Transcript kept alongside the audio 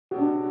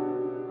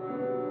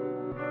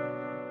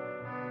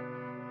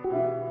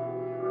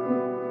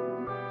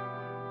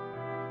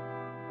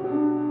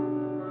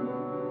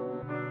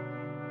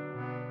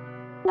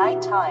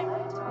right time.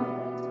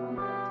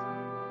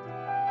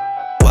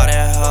 Why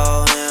that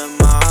hoe in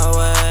my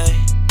way?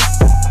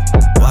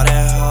 Why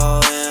that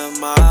hoe in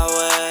my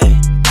way?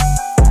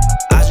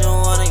 I just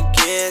wanna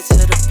get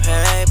to the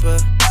paper.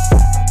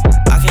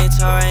 I can't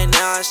talk right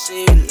now, I'll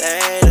see you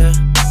later.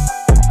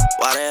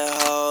 Why that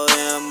hoe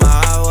in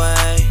my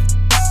way?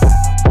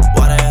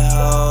 Why that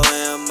hoe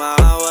in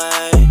my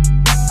way?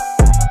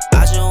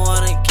 I just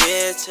wanna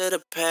get to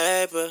the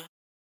paper.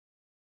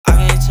 I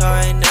can't talk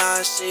right now,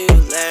 I'll see you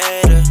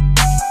later.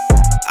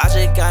 I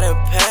just got a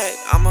pack,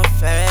 I'm a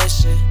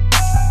fashion.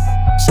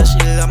 Said she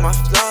love my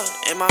flow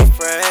and my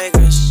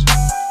fragrance.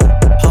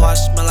 Oh, I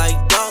smell like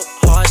dope,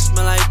 oh, I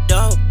smell like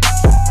dope.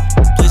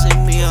 Please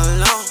leave me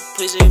alone,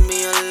 please leave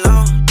me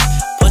alone.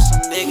 Pussy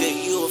nigga,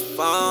 you a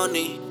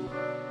phony.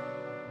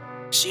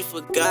 She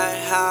forgot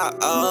how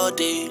old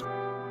it.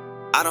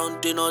 I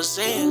don't do no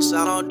sense,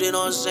 I don't do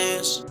no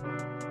sense.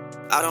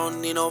 I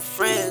don't need no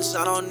friends,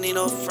 I don't need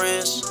no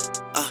friends.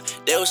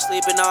 They was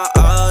sleeping on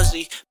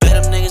Ozzy. Bet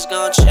them niggas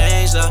gon'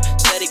 change up.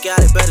 Said he got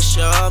it, better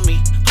show me.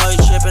 Oh, you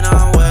trippin'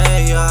 on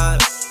way up,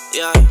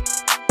 yeah.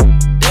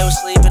 They was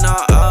sleeping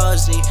on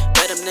Ozzy.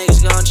 Bet them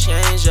niggas gon'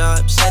 change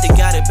up. Said he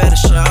got it, better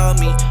show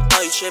me.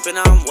 Oh, you trippin'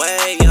 on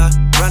way up.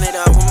 Run it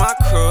up with my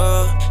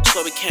crew,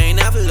 so we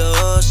can't ever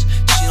lose.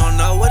 She don't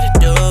know what to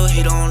do,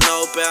 he don't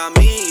know about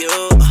me and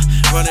you.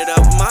 Run it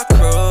up with my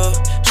crew,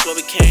 so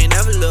we can't ever